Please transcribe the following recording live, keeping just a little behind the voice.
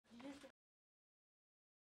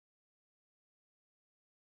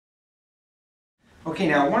Okay,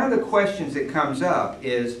 now one of the questions that comes up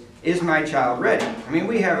is my child ready? I mean,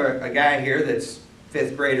 we have a guy here that's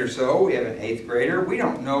 5th grade or so, we have an 8th grader. We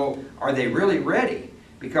don't know, are they really ready?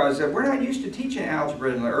 Because we're not used to teaching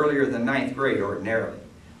algebra earlier than 9th grade ordinarily.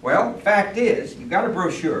 Well, fact is, you've got a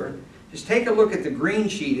brochure. Just take a look at the green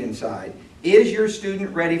sheet inside. Is your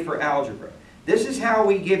student ready for algebra? This is how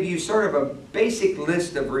we give you sort of a basic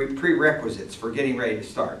list of prerequisites for getting ready to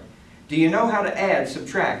start. Do you know how to add,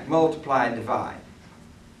 subtract, multiply, and divide?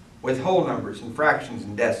 With whole numbers and fractions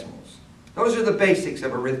and decimals. Those are the basics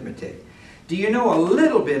of arithmetic. Do you know a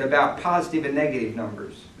little bit about positive and negative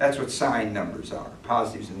numbers? That's what sign numbers are,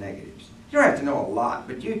 positives and negatives. You don't have to know a lot,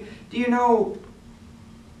 but do you know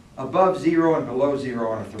above 0 and below 0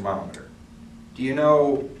 on a thermometer? Do you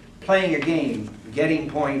know playing a game, getting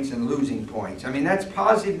points and losing points? I mean, that's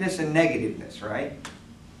positiveness and negativeness, right?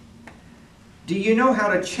 Do you know how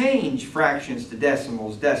to change fractions to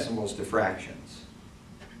decimals, decimals to fractions?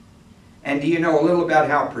 And do you know a little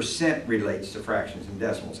about how percent relates to fractions and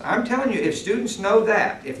decimals? I'm telling you, if students know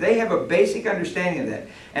that, if they have a basic understanding of that,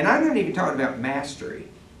 and I'm not even talking about mastery,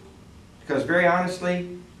 because very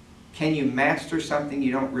honestly, can you master something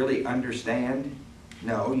you don't really understand?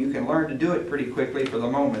 No, you can learn to do it pretty quickly for the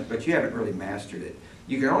moment, but you haven't really mastered it.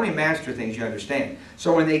 You can only master things you understand.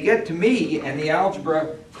 So when they get to me and the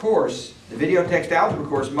algebra course, the VideoText Algebra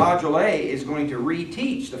course, Module A is going to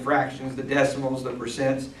reteach the fractions, the decimals, the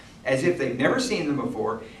percents, as if they've never seen them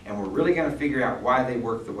before, and we're really going to figure out why they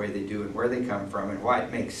work the way they do and where they come from and why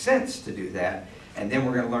it makes sense to do that, and then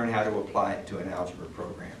we're going to learn how to apply it to an algebra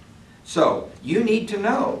program. So you need to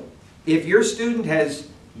know if your student has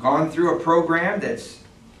gone through a program that's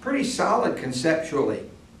pretty solid conceptually,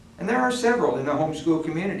 and there are several in the homeschool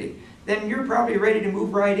community, then you're probably ready to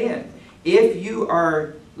move right in. If you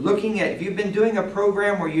are looking at, if you've been doing a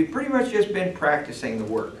program where you've pretty much just been practicing the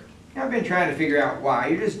work, I've been trying to figure out why.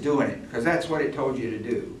 You're just doing it because that's what it told you to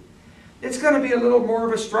do. It's going to be a little more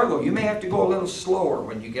of a struggle. You may have to go a little slower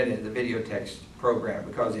when you get into the VideoText program,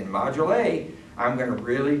 because in Module A, I'm going to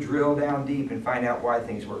really drill down deep and find out why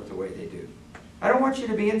things work the way they do. I don't want you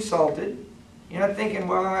to be insulted. You're not thinking,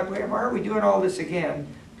 well, why are we doing all this again?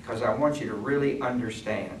 Because I want you to really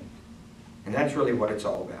understand. And that's really what it's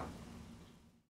all about.